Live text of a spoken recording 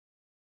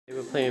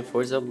We're playing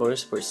Forza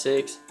Motorsport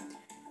 6.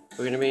 We're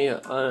going to be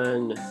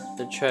on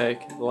the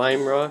track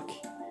Lime Rock.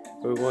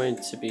 We're going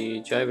to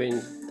be driving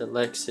the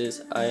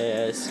Lexus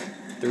IS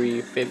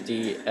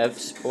 350F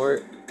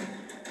Sport.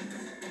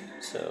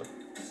 So,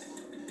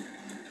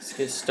 let's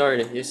get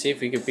started. Let's see if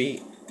we can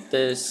beat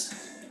this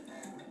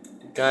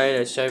guy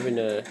that's driving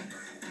a,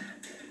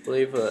 I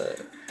believe, a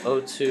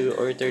 02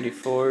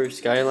 R34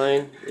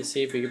 Skyline. Let's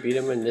see if we can beat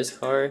him in this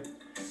car.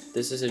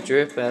 This is a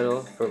drift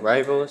battle for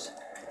rivals.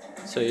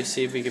 So, you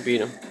see if we can beat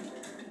him.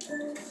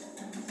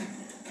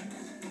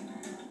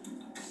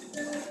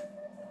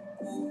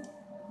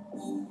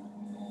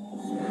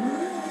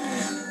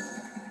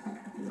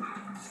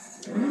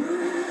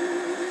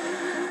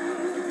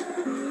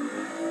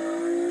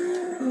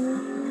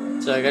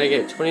 So I gotta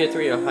get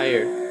 23 or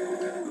higher.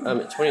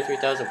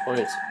 23,000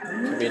 points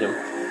to beat him.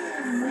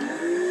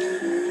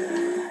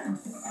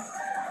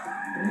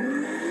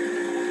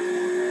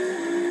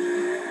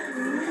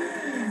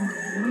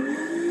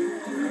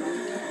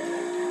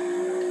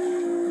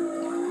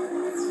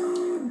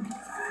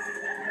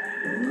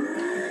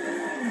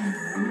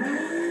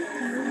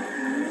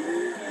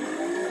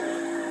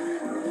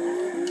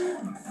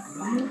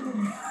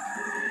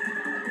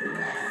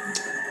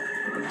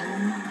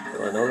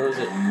 Don't lose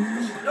it.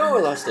 No,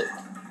 I lost it.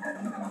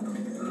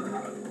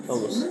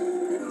 Almost.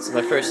 This is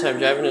my first time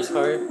driving this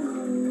car.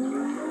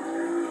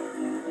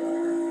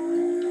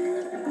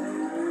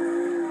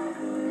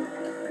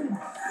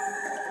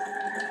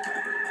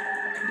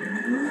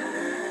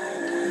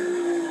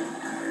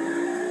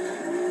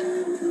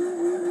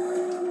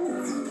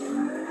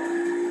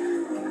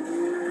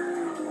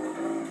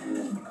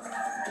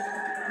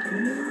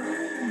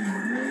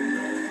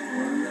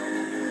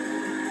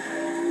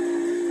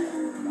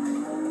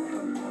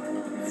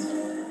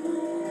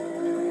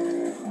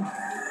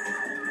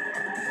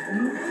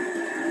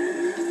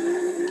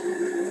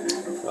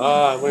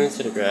 Oh, I went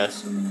into the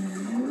grass. I'm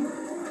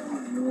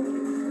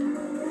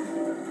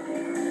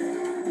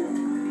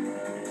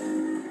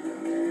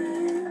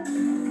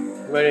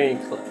running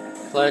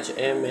clutch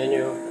and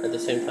manual at the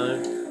same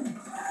time.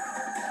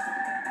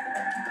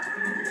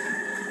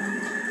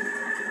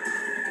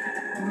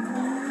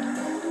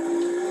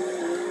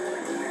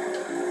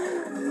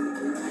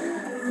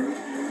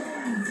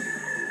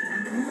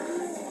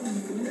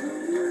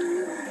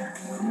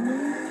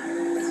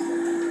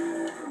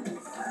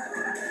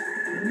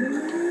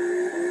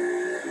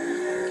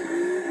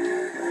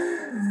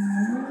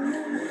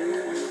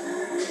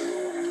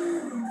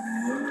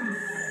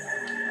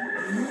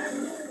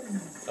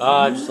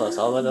 Ah, I just lost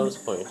all of those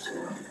points. I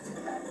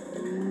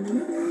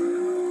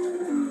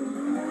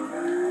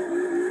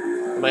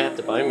might have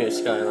to buy me a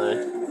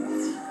Skyline.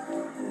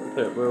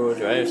 Put a rear-wheel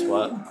drive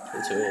swap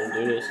into it and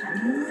do this.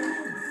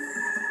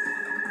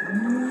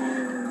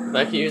 If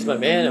I could use my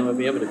van, I would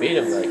be able to beat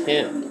him, but I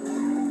can't.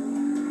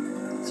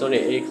 It's only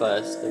A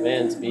class. The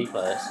van's B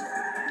class.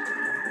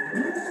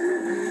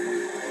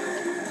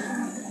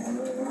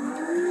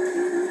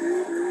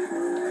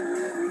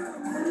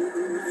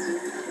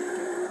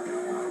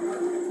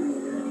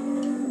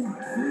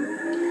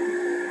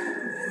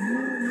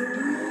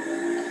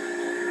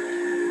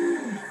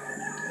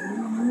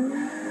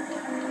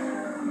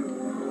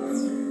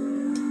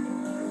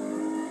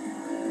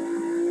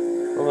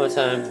 One more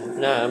time. If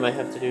not, I might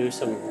have to do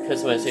some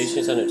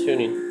customizations on the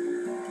tuning.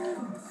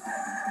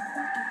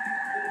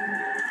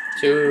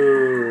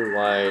 Too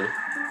wide.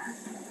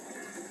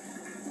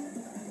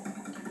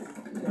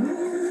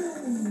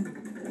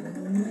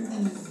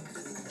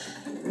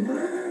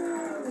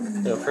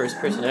 No first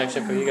person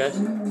action for you guys.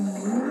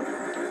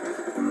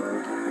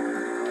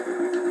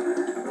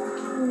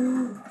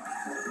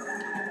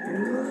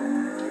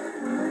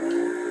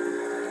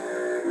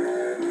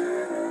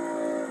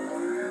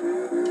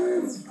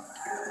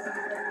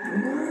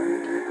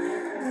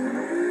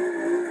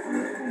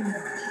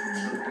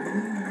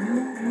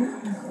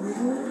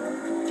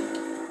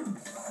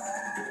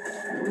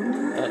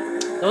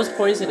 Those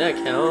points did not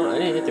count. I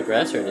didn't hit the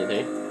grass or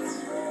anything.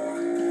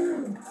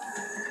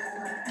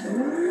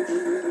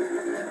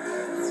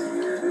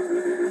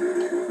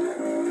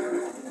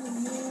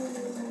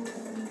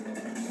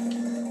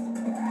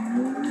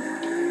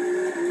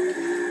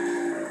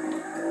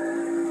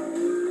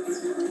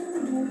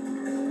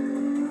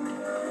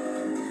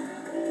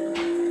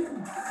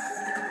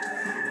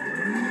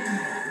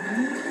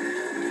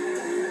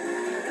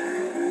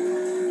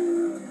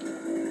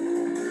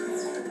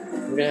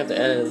 I'm gonna have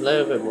to add a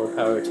little bit more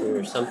power to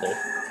it or something.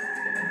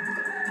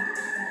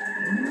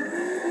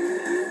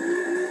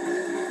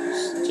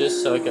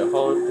 Just so I can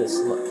hold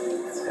this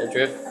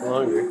drift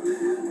longer.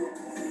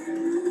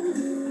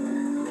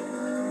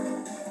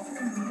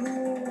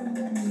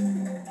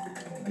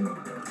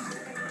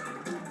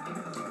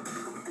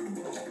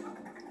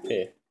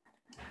 Okay.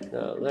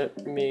 Now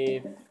let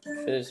me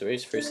finish the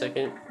race for a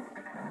second.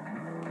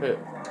 Put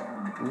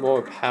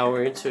more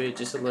power into it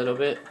just a little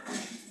bit.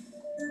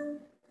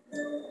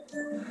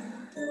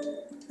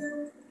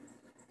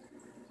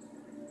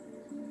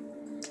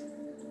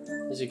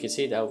 As you can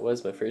see, that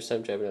was my first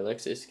time driving a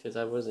Lexus because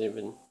I wasn't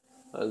even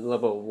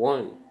level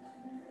 1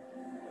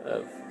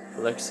 of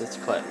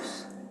Lexus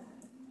class.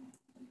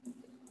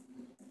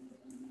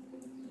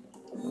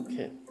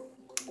 Okay,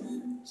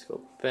 let's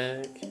go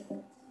back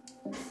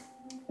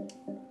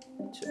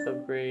to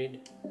upgrade.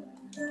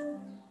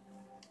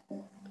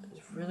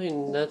 There's really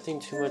nothing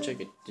too much I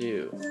could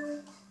do.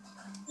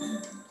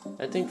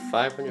 I think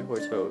 500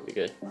 horsepower would be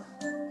good.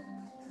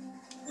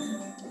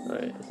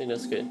 Alright, I think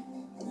that's good.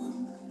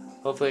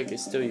 Hopefully I can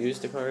still use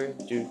the car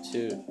due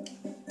to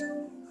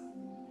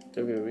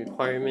the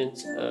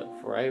requirements of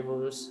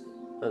rivals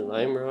on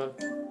Lime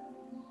Rock.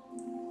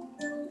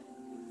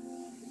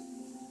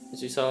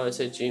 As you saw, I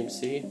said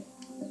GMC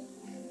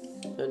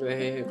on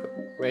the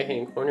right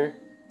hand corner.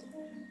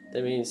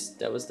 That means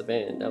that was the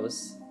band. That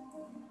was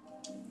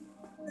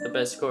the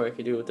best score I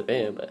could do with the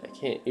band, but I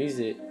can't use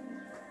it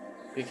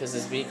because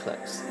it's B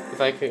class. If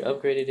I could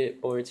upgrade it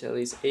over to at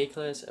least A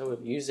class, I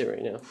would use it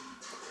right now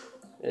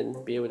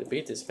and be able to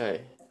beat this guy.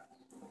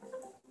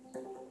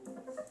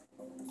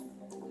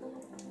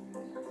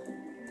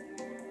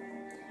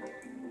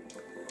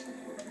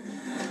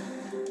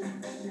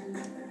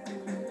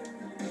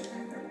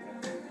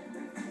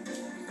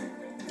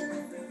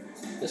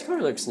 This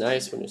car looks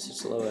nice when it's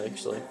just low,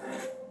 actually.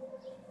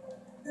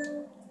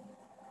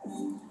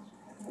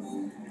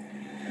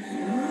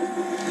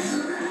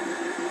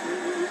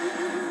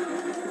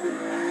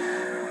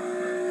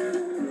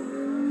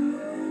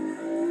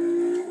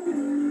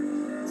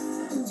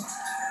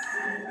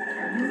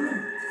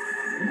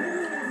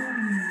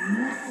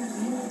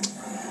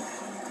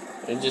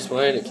 It just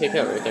wanted to kick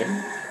out right there.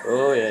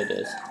 Oh yeah, it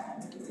does.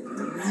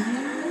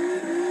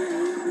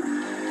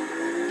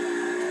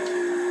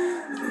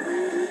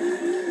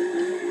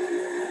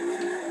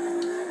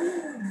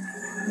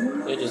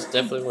 It just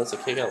definitely wants to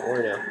kick out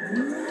more now.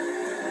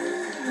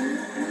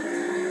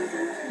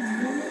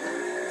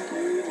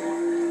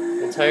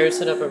 The tire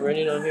setup I'm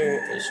running on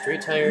here is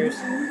street tires.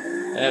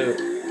 I have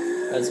it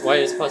as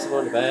wide as possible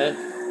in the back,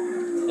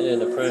 and in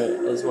the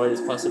front as wide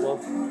as possible.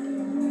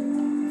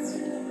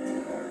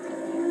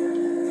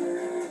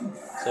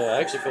 So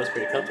it actually feels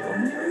pretty comfortable.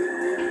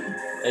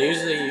 I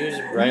usually use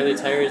Riley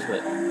tires,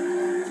 but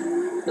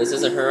this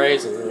isn't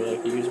Horizon, so I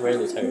can use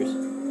Riley tires.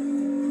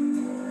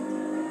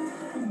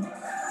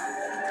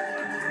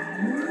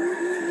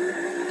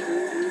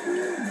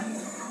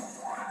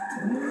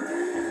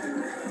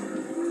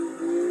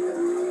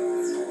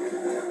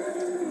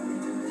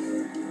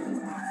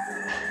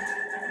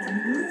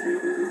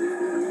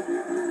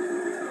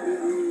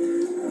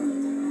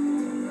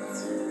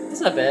 It's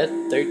not bad.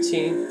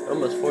 13,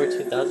 almost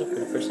 14,000 for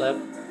the first lap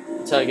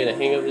until I get a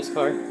hang of this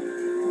car.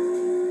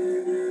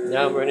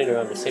 Now I'm running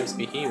around the same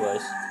speed he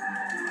was,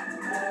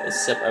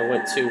 except I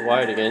went too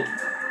wide again.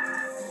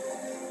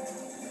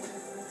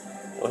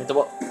 Oh, hit the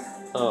wall.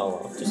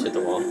 Oh, well, just hit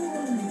the wall.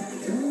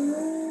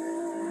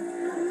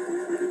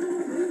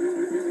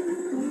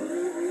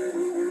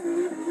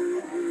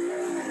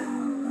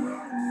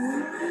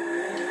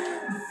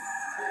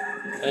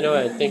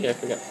 I think I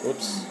forgot.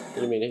 Whoops,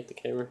 didn't mean to hit the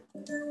camera.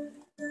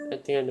 I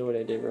think I know what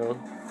I did wrong.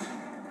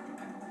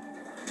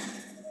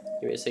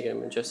 Give me a second,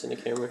 I'm adjusting the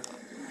camera.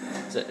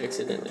 Because I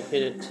accidentally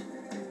hit it.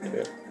 There we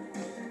go.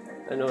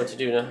 I know what to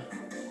do now.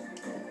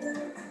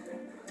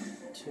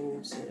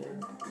 Tunes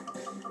in.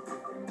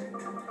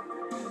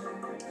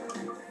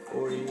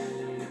 40.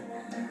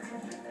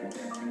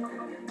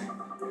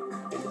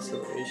 Get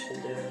acceleration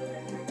down.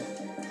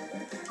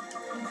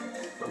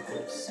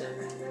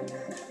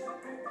 1.7.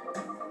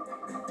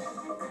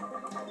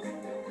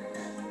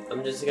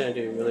 I'm just gonna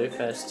do a really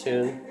fast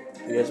tune.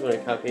 If you guys want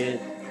to copy it,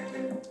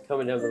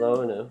 comment down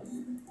below and I'll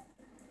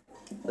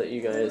let you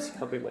guys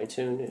copy my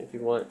tune if you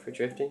want for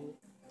drifting.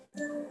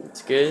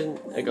 It's good.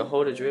 I can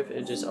hold a drift.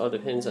 It just all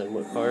depends on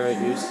what car I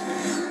use.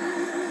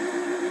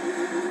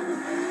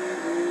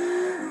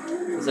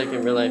 It's like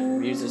in real life,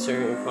 if you use a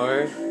certain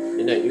car,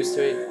 you're not used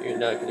to it, you're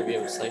not gonna be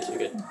able to slide too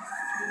good.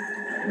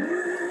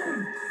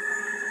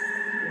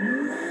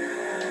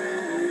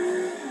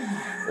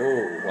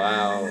 Oh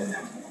wow.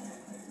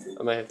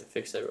 I might have to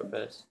fix that real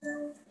fast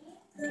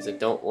because I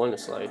don't want to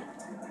slide.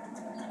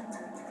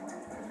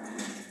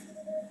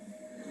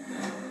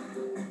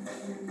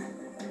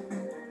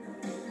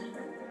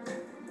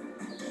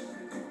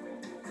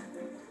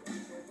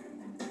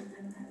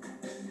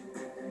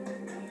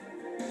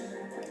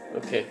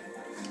 Okay,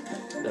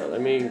 now let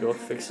me go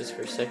fix this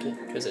for a second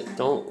because I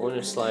don't want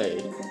to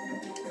slide.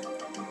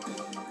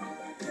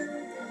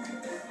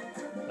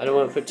 I don't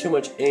want to put too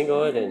much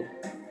angle on it and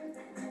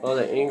all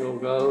the angle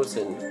goes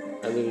and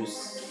I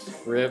lose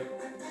grip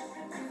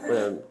when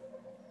I'm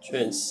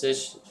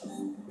transition.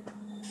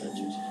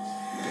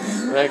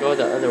 When I go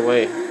the other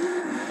way.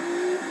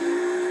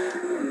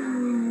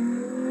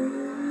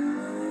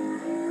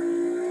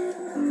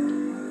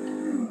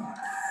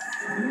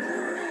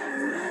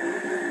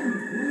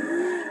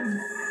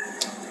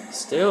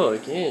 Still,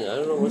 again, I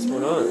don't know what's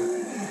going on.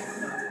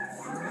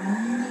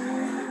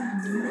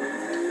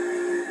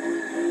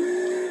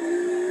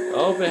 I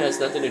hope it has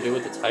nothing to do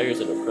with the tires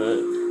in the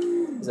front.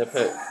 Because I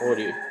put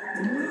 40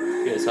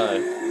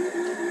 PSI.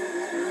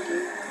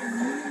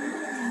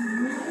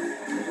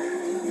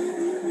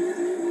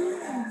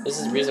 This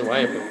is the reason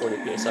why I put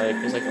 40 PSI,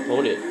 because I can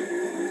hold it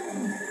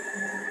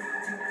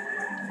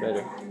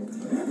better.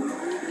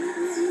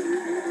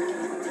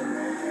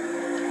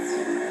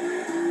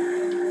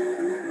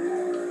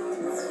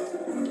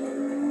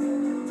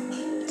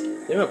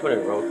 Maybe I'll put a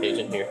roll cage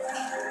in here.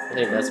 I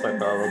think that's my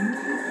problem.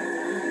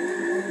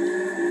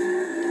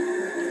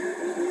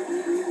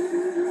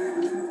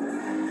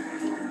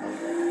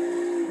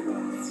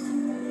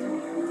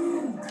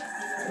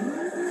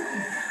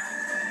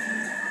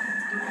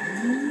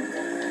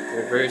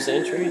 Reverse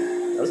entry?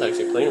 That was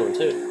actually a clean one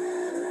too.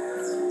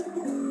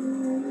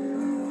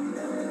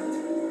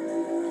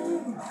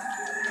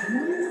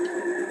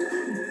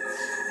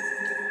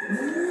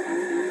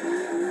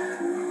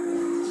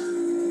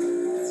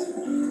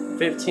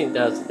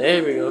 $15,000.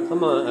 There we go.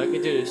 Come on, I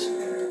can do this.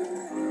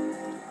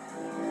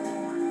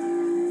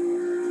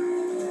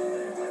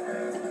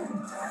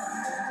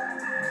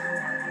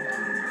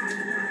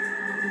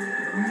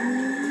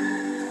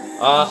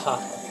 Ah,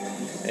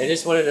 I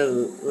just wanted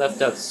to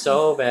left up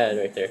so bad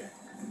right there.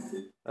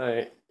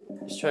 Alright,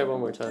 let's try one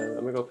more time.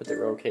 I'm gonna go put the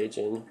roll cage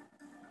in.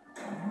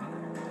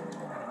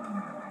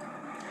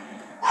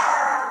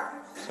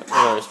 So,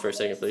 hold on just for a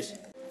second, please.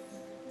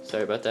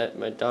 Sorry about that.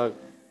 My dog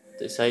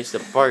decides to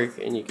bark,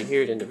 and you can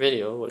hear it in the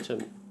video, which I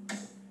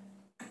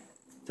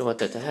don't want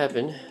that to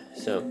happen.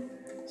 So,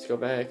 let's go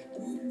back,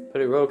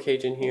 put a roll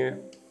cage in here,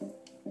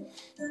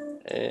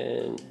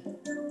 and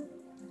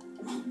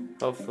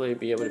hopefully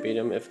be able to beat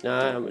him. If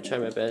not, I'm gonna try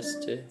my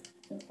best to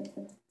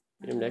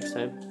beat him next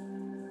time.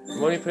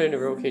 I'm only putting the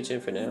roll cage in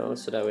for now,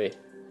 so that way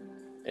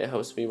it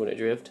helps me when I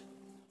drift.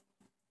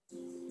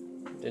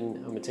 Then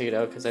I'm gonna take it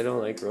out because I don't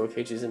like roll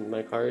cages in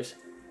my cars,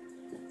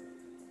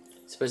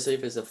 especially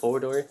if it's a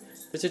 4-door.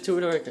 If it's a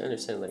 2-door, I can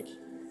understand. Like,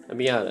 I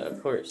mean, yeah,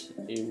 of course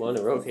you want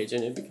a roll cage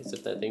in it because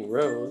if that thing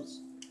rolls,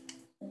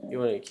 you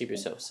want to keep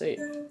yourself safe.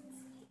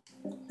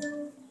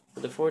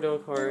 With a 4-door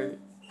car,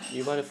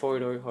 you want a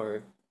 4-door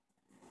car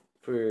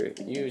for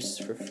use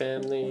for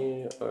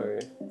family, or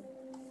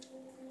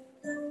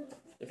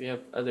if you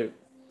have other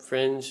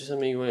friends or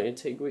something you want to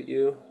take with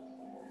you.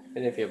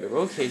 And if you have a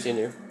roll cage in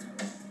there,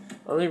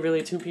 only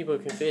really 2 people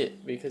can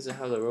fit because of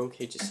how the roll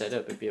cage is set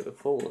up. If you have a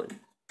full one,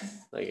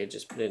 like I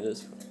just put it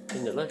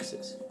in the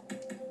Lexus.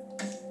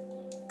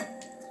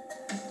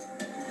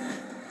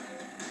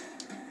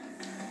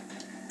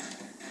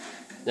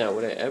 Now,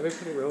 would I ever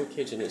put a roll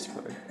cage in this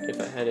car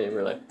if I had it in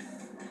real life?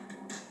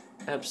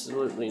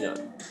 Absolutely not.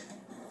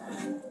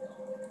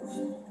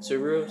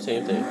 Subaru,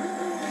 same thing.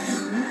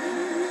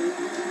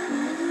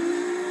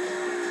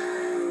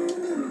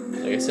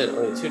 Like I said,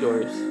 only 2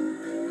 doors.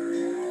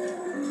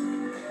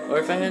 Or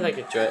if I had like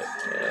a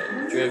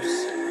drift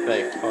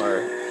spec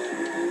car.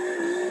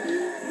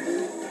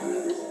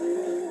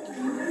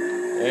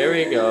 There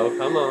we go,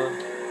 come on.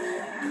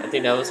 I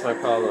think that was my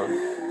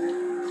problem.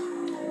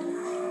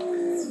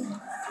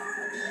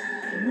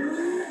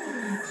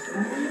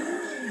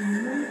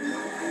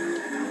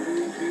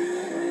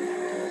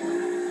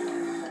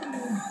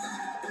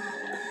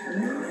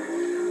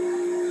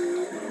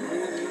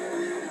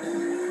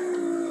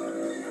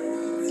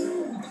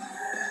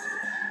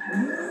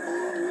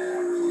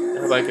 I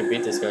hope I can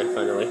beat this guy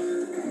finally.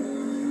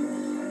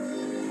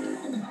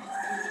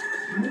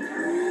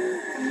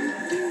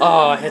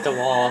 Oh, I hit the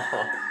wall.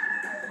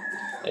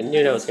 I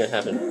knew that was gonna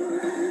happen.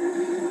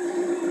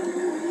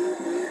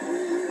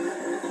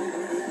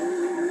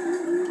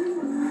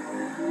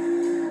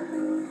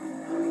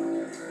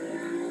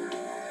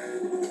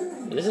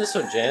 This is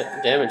so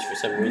damaged for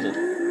some reason.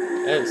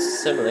 I have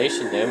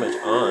simulation damage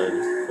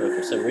on, but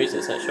for some reason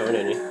it's not showing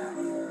any.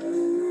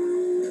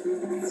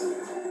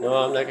 No,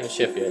 I'm not gonna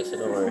shift yet, so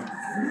don't worry.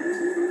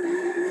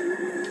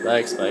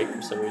 Lag spike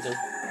for some reason.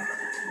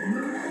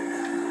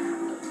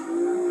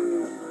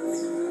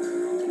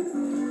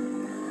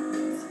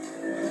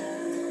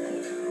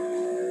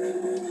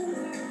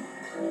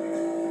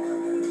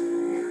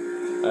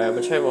 Alright, I'm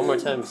gonna try one more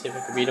time and see if I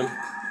can beat him.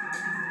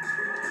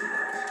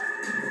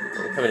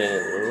 I'm coming in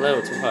a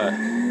little too hot.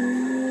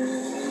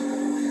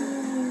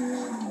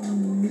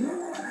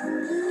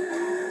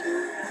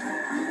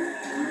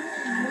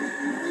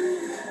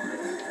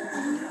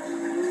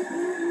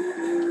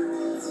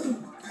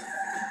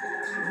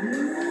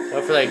 I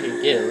feel like I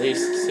could get at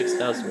least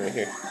 6,000 right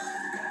here.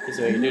 Because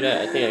if I can do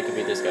that, I think I could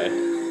beat this guy.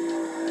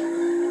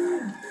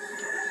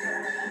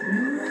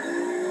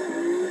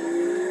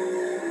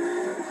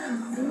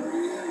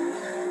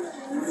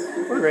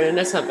 Alright,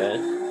 that's not bad.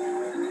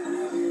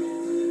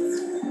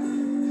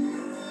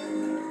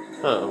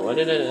 Huh, why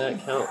did it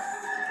not count?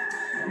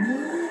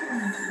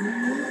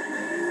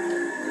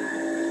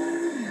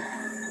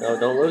 No,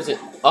 don't lose it.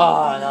 Oh,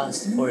 I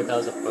lost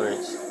 4,000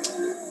 points.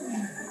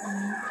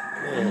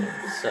 Man,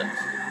 it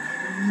sucks.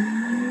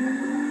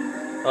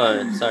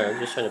 Oh, sorry, I'm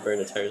just trying to burn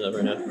the tires up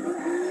right now.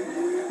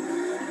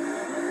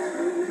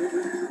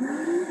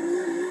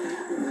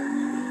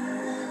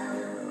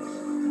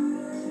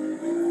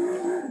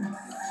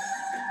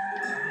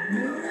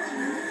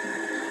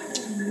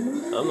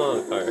 Come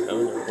on, car. I don't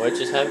know what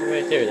just happened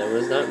right there. That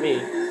was not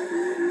me.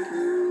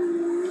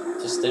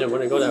 just didn't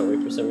want to go that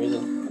way for some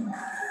reason.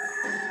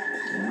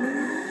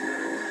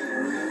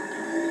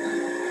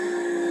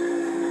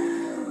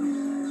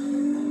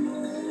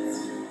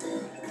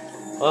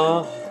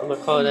 I'm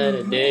gonna call that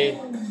a day.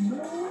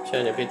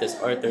 Trying to beat this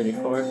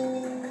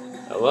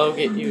R34. I will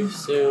get you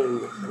soon,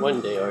 one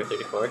day,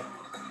 R34.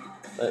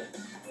 But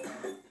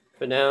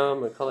for now, I'm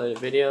gonna call it a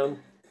video.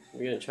 I'm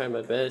gonna try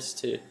my best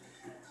to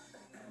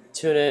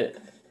tune it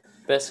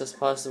best as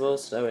possible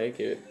so that way I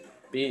can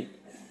beat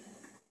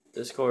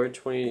the score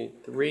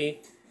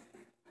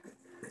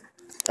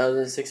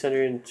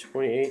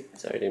 23,628.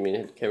 Sorry, I didn't mean to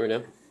hit the camera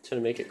down.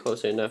 Trying to make it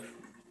closer enough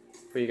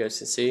for you guys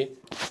to see.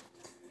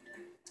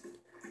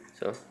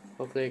 So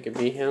hopefully I can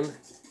beat him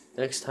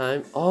next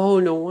time. Oh,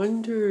 no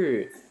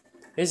wonder.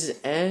 His is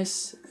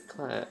S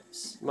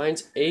class.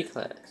 Mine's A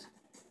class.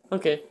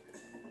 Okay.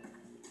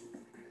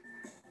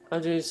 I'll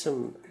do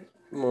some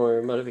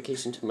more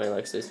modification to my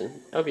Lexus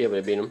and I'll be able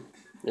to beat him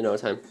in no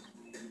time.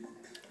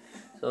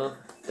 So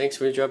thanks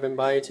for dropping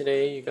by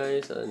today, you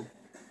guys, on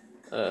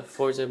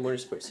Forza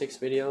Motorsport 6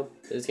 video.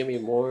 There's gonna be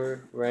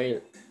more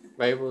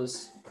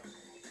rivals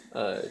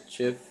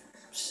drift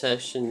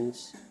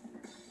sessions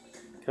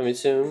coming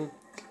soon.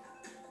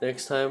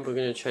 Next time we're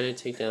gonna try to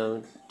take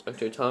down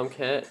Dr.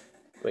 Tomcat.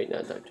 Wait,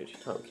 not Dr.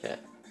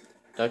 Tomcat.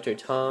 Dr.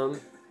 Tom.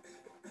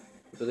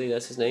 I believe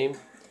that's his name.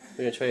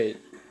 We're gonna try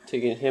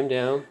taking him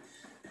down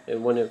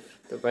and one of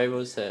the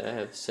rivals that I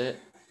have set.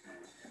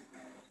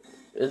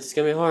 It's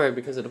gonna be hard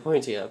because of the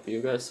points you have, but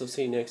you guys will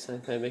see next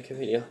time I make a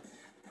video.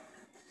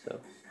 So,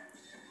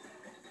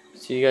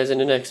 see you guys in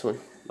the next one.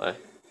 Bye.